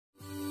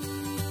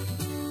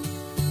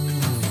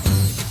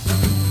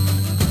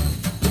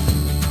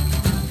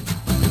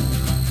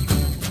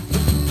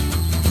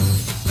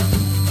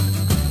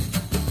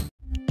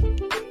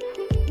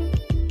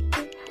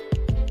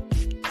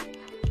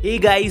Hey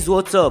guys,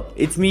 what's up?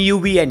 It's me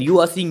UB and you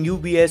are seeing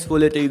UBS for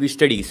Later UB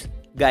Studies.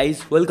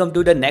 Guys, welcome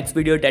to the next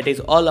video that is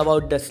all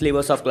about the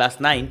syllabus of class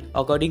 9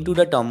 according to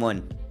the term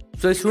 1.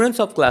 So students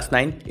of class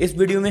 9, इस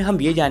video में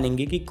हम ये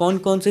जानेंगे कि कौन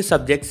कौन से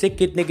subject से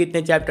कितने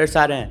कितने चैप्टर्स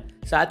आ रहे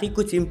हैं, साथ ही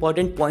कुछ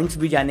इंपॉर्टेंट पॉइंट्स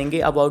भी जानेंगे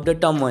about the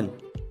term 1.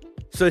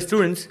 So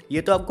students,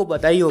 ये तो आपको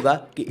पता ही होगा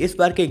कि इस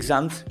बार के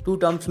एग्जाम्स 2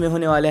 टर्म्स में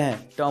होने वाले हैं,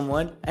 term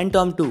 1 and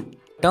term 2.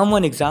 Term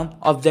 1 exam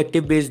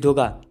objective based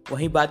होगा,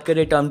 वहीं बात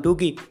करें टर्म 2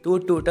 की तो वो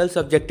टोटल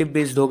सब्जेक्टिव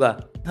बेस्ड होगा.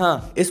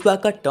 हाँ, इस बार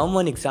का term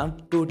 1 exam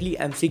totally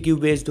MCQ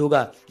based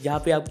होगा, जहाँ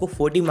पे आपको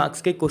 40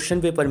 मार्क्स के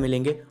क्वेश्चन पेपर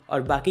मिलेंगे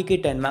और बाकी के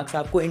 10 मार्क्स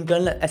आपको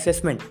इंटरनल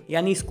असेसमेंट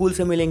यानी स्कूल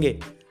से मिलेंगे.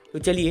 तो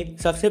चलिए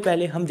सबसे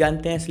पहले हम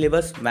जानते हैं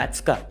सिलेबस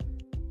मैथ्स का.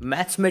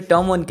 मैथ्स में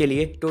टर्म 1 के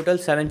लिए टोटल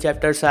 7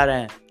 चैप्टर्स आ रहे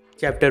हैं.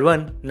 Chapter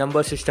 1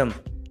 number system,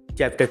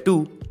 chapter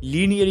 2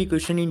 linear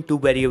equation in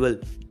 2 variable,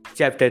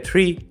 chapter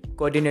 3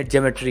 coordinate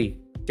geometry,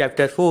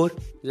 chapter 4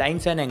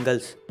 lines and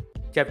angles,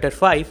 chapter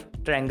 5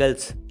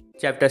 triangles,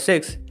 chapter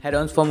 6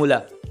 Heron's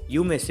formula,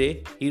 you में से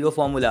hero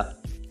formula.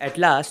 At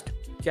last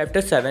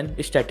chapter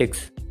 7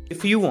 statics.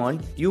 If you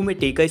want you may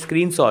take a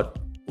screenshot.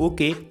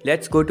 Okay,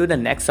 let's go to the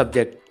next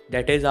subject,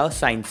 that is our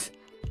science.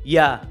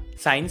 या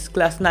science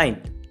class 9.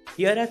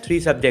 Here are 3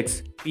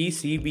 subjects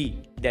PCB,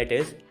 that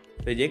is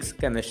physics,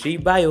 chemistry,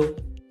 bio.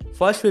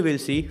 First we will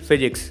see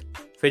physics.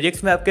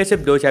 Physics में आपके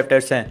सिर्फ 2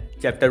 chapters हैं,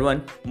 chapter 1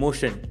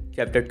 motion,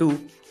 chapter 2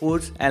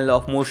 force and law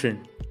of motion.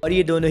 और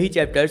ये दोनों ही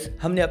chapters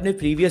हमने अपने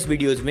प्रीवियस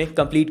वीडियोस में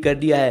कंप्लीट कर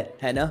दिया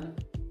है ना.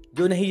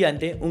 जो नहीं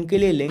जानते उनके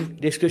लिए लिंक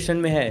डिस्क्रिप्शन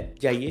में है,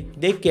 जाइए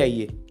देख के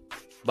आइए.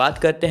 बात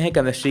करते हैं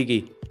केमिस्ट्री की.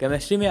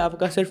 केमिस्ट्री में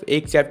आपका सिर्फ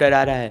एक चैप्टर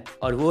आ रहा है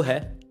और वो है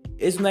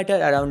is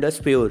matter around us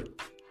pure.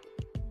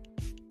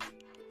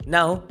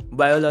 Now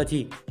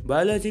biology.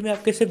 Biology में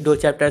आपके सिर्फ 2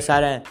 चैप्टर्स आ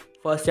रहे हैं.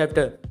 First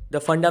chapter the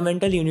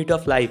fundamental unit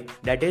of life,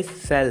 that is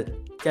cell,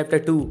 chapter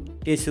 2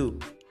 tissue.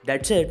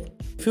 That's it.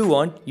 If you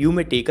want you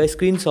may take a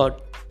screenshot.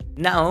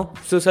 Now,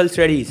 social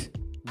studies.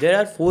 There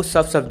are 4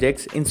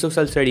 sub-subjects in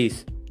social studies.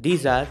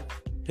 These are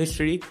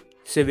history,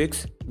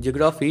 civics,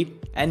 geography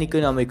and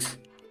economics.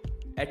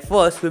 At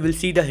first, we will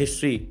see the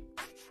history.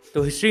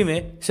 तो history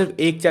में सिर्फ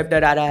एक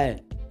chapter आ रहा है,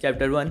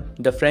 chapter 1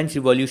 the French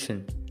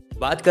revolution.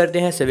 बात करते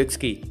हैं civics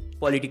की.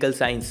 Political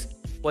science.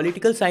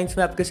 पॉलिटिकल साइंस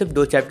में आपके सिर्फ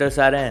 2 चैप्टर्स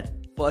आ रहे हैं.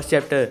 First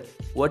chapter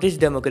what is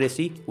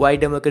democracy, why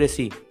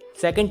democracy.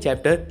 Second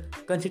chapter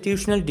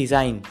constitutional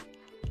design.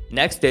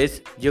 Next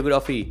is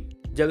geography.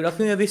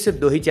 Geography में भी सिर्फ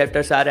 2 ही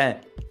चैप्टर्स आ रहे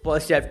हैं.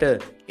 First chapter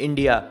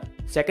India,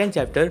 second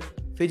chapter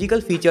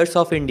physical features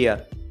of India.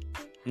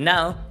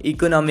 Now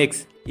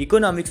economics.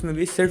 Economics में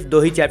भी सिर्फ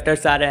 2 ही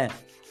चैप्टर्स आ रहे हैं.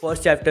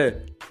 First chapter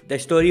the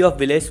story of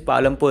village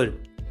Palampur,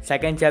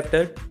 second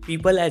chapter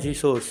people as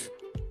resource.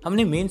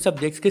 हमने मेन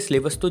सब्जेक्ट्स के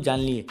सिलेबस तो जान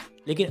लिए,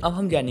 लेकिन अब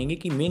हम जानेंगे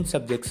कि मेन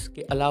सब्जेक्ट्स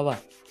के अलावा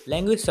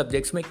लैंग्वेज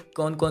सब्जेक्ट्स में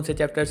कौन कौन से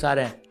चैप्टर्स आ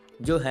रहे हैं,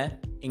 जो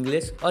हैं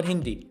इंग्लिश और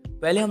हिंदी.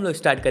 पहले हम लोग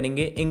स्टार्ट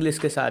करेंगे इंग्लिश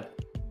के साथ.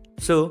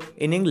 So,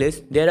 in English,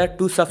 there are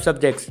 2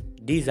 sub-subjects.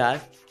 These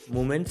are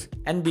movements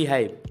and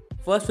beehive.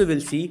 First, we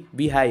will see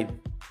beehive.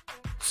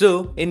 So,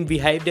 in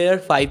beehive, there are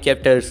 5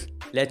 chapters.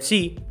 Let's see.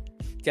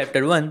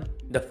 Chapter 1,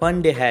 the fun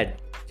they had.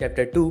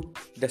 Chapter 2,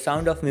 the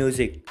sound of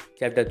music.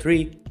 Chapter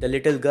 3, the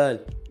little girl.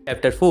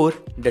 Chapter 4,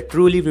 the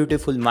truly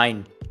beautiful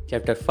mind.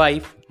 Chapter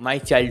 5, my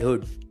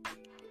childhood.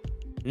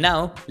 Now,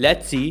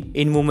 let's see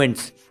in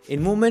movements.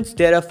 In movements,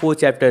 there are 4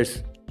 chapters.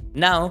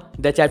 Now,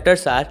 the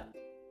chapters are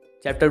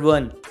Chapter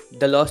 1,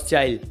 The Lost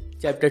Child.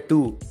 Chapter 2,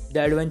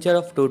 The Adventure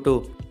of Toto.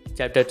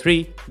 Chapter 3,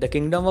 The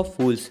Kingdom of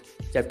Fools.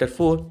 Chapter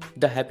 4,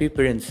 The Happy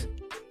Prince.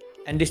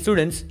 And the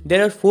students, there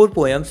are 4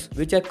 poems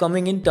which are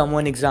coming in term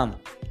 1 exam.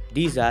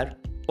 These are,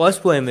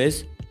 first poem is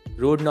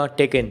Road Not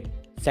Taken.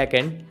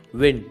 Second,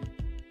 Wind.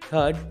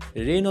 Third,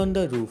 Rain on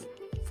the Roof.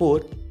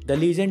 Fourth, The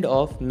Legend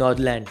of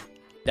Northland.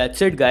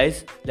 That's it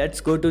guys.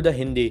 Let's go to the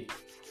Hindi.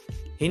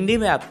 Hindi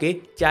में आपके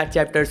 4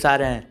 chapters आ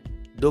रहे हैं,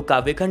 2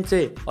 काव्यखंड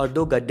से और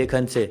 2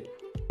 गद्यखंड से.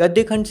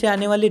 गद्यखंड से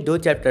आने वाले 2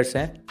 चैप्टर्स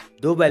हैं,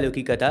 2 बैलों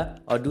की कथा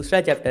और दूसरा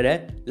चैप्टर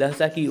है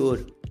लहसा की ओर.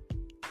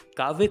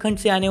 काव्यखंड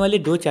से आने वाले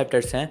 2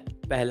 चैप्टर्स हैं,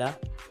 पहला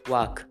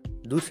वाक,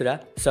 दूसरा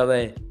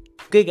सवय.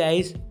 Okay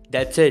guys,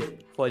 that's it.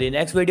 For the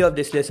next video of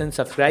this lesson,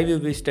 subscribe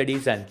UB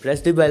Studies and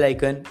press the bell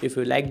icon. If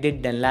you liked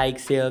it, then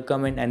like, share,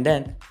 comment and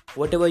then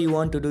whatever you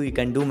want to do you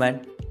can do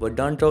man, but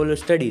don't trouble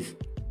your studies.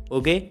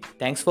 Okay,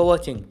 thanks for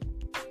watching.